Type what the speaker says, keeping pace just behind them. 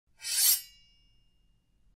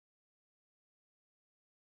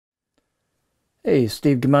Hey,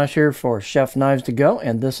 Steve Gamache here for Chef Knives to Go,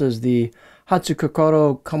 and this is the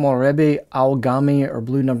Hatsukokoro Komorebi Aogami or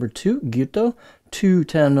Blue number 2 Gyuto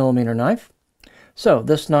 210mm knife. So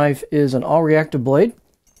this knife is an all-reactive blade,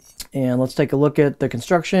 and let's take a look at the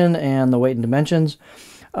construction and the weight and dimensions.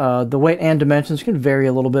 The weight and dimensions can vary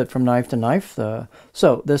a little bit from knife to knife.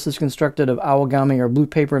 So this is constructed of Aogami or Blue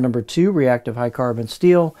paper number 2 reactive high carbon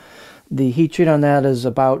steel. The heat treat on that is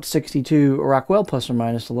about 62 Rockwell plus or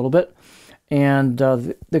minus a little bit. And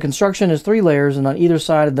the construction is 3 layers, and on either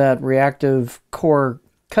side of that reactive core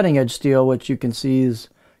cutting edge steel, which you can see is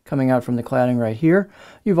coming out from the cladding right here,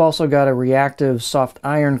 you've also got a reactive soft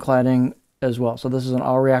iron cladding as well. So this is an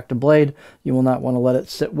all reactive blade. You will not want to let it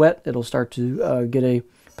sit wet. It'll start to get a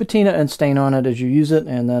patina and stain on it as you use it,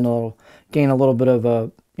 and then it'll gain a little bit of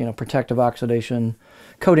a protective oxidation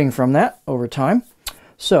coating from that over time.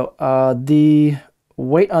 So the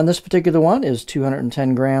weight on this particular one is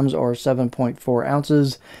 210 grams or 7.4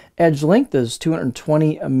 ounces. Edge length is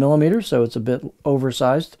 220 millimeters, so it's a bit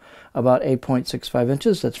oversized, about 8.65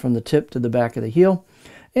 inches. That's from the tip to the back of the heel.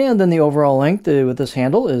 And then the overall length with this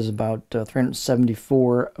handle is about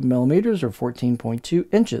 374 millimeters or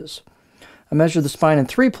 14.2 inches. I measured the spine in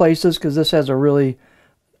 3 places because this has a really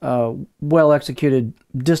well executed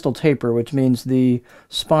distal taper, which means the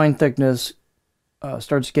spine thickness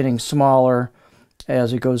starts getting smaller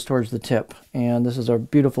as it goes towards the tip. And this is a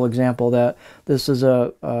beautiful example that this is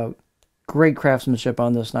a great craftsmanship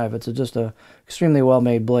on this knife. It's just a extremely well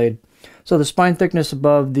made blade. So the spine thickness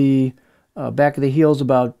above the back of the heel is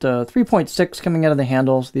about 3.6 coming out of the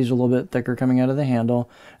handles. These are a little bit thicker coming out of the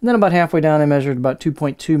handle. And then about halfway down I measured about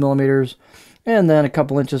 2.2 millimeters, and then a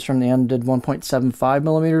couple inches from the end did 1.75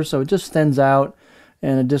 millimeters. So it just thins out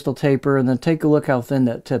in a distal taper. And then take a look how thin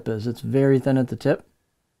that tip is. It's very thin at the tip,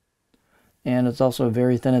 and it's also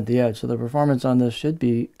very thin at the edge. So the performance on this should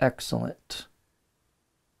be excellent.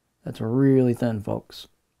 That's really thin, folks.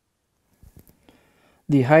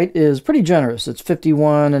 The height is pretty generous. It's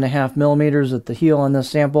 51.5 millimeters at the heel on this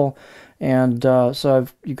sample. And so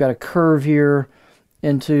you've got a curve here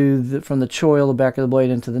into from the choil, the back of the blade,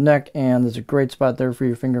 into the neck. And there's a great spot there for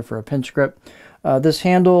your finger for a pinch grip. This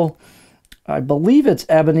handle, I believe it's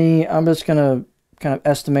ebony. I'm just going to kind of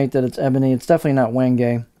estimate that it's ebony. It's definitely not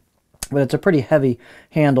Wenge, but it's a pretty heavy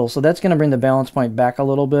handle, so that's going to bring the balance point back a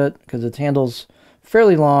little bit because its handle's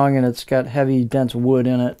fairly long and it's got heavy, dense wood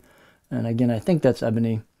in it. And again, I think that's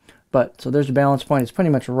ebony. But so there's a balance point. It's pretty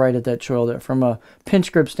much right at that choil there. From a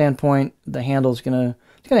pinch grip standpoint, the handle's gonna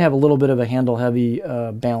have a little bit of a handle heavy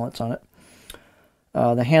balance on it.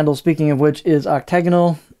 The handle, speaking of which, is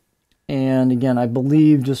octagonal. And again, I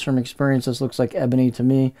believe just from experience, this looks like ebony to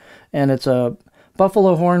me. And it's a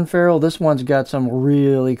buffalo horn ferrule. This one's got some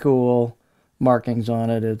really cool markings on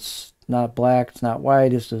it. It's not black, it's not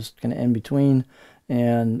white, it's just kind of in between,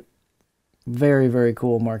 and very, very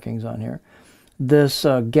cool markings on here. This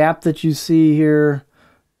gap that you see here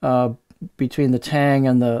between the tang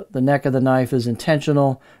and the neck of the knife is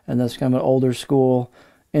intentional, and that's kind of an older school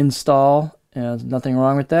install, and there's nothing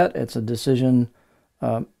wrong with that. It's a decision,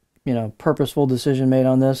 purposeful decision made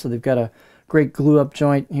on this. So they've got a great glue up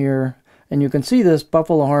joint here. And you can see this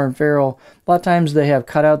buffalo horn ferrule. A lot of times they have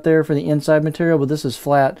cutout there for the inside material, but this is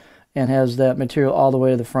flat and has that material all the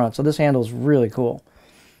way to the front. So this handle is really cool.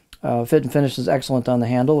 Fit and finish is excellent on the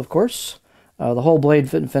handle, of course. The whole blade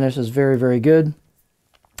fit and finish is very, very good.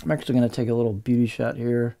 I'm actually going to take a little beauty shot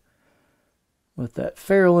here with that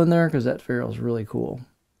ferrule in there because that ferrule is really cool.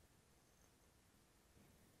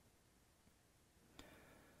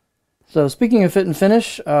 So speaking of fit and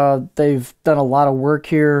finish, they've done a lot of work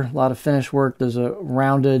here, a lot of finish work. There's a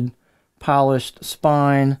rounded, polished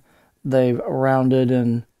spine. They've rounded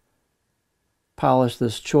and polished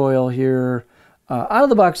this choil here. Out of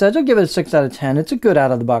the box edge, I'll give it a 6 out of 10. It's a good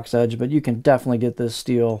out of the box edge, but you can definitely get this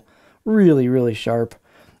steel really, really sharp.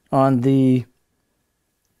 On the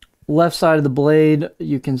left side of the blade,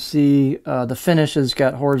 you can see the finish has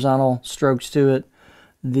got horizontal strokes to it.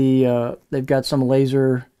 They've got some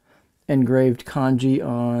laser engraved kanji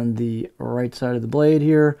on the right side of the blade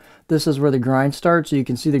here. This is where the grind starts, so you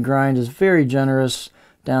can see the grind is very generous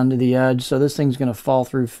down to the edge, so this thing's going to fall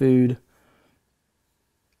through food.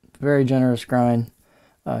 Very generous grind.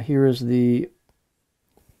 Here is the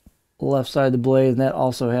left side of the blade, and that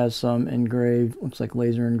also has some engraved, looks like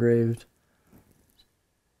laser engraved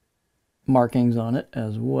markings on it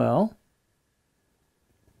as well.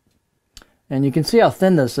 And you can see how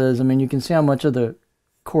thin this is. I mean, you can see how much of the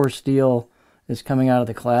core steel is coming out of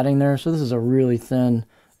the cladding there. So this is a really thin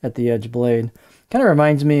at the edge blade. Kind of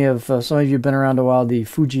reminds me of, some of you have been around a while, the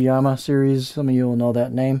Fujiyama series. Some of you will know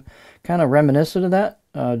that name. Kind of reminiscent of that.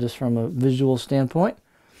 just from a visual standpoint.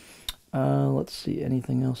 Let's see,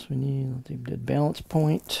 anything else we need? Let's see, we did balance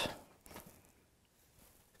point.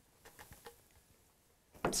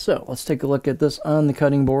 So let's take a look at this on the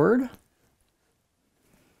cutting board.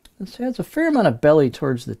 This has a fair amount of belly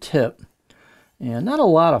towards the tip and not a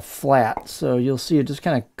lot of flat. So you'll see it just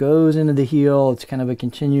kind of goes into the heel. It's kind of a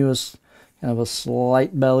continuous, kind of a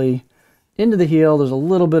slight belly into the heel. There's a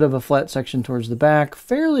little bit of a flat section towards the back,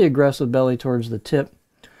 fairly aggressive belly towards the tip.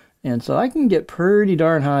 And so I can get pretty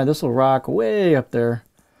darn high. This will rock way up there.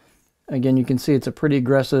 Again, you can see it's a pretty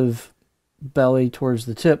aggressive belly towards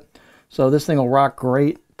the tip. So this thing will rock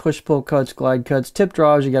great. Push-pull cuts, glide cuts. Tip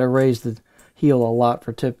draws, you got to raise the heel a lot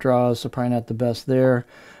for tip draws, so probably not the best there.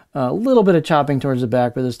 A little bit of chopping towards the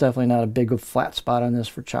back, but there's definitely not a big flat spot on this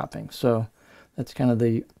for chopping. So that's kind of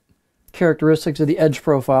the characteristics of the edge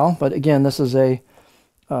profile. But again, this is a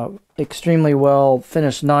extremely well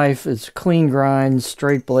finished knife. It's clean grind,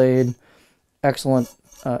 straight blade, excellent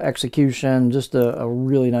execution, just a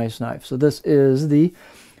really nice knife. So this is the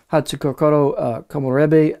Hatsukokoro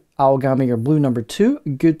Komorebi Aogami or Blue number 2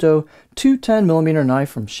 Gyuto 210mm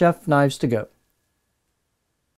knife from Chef Knives to Go.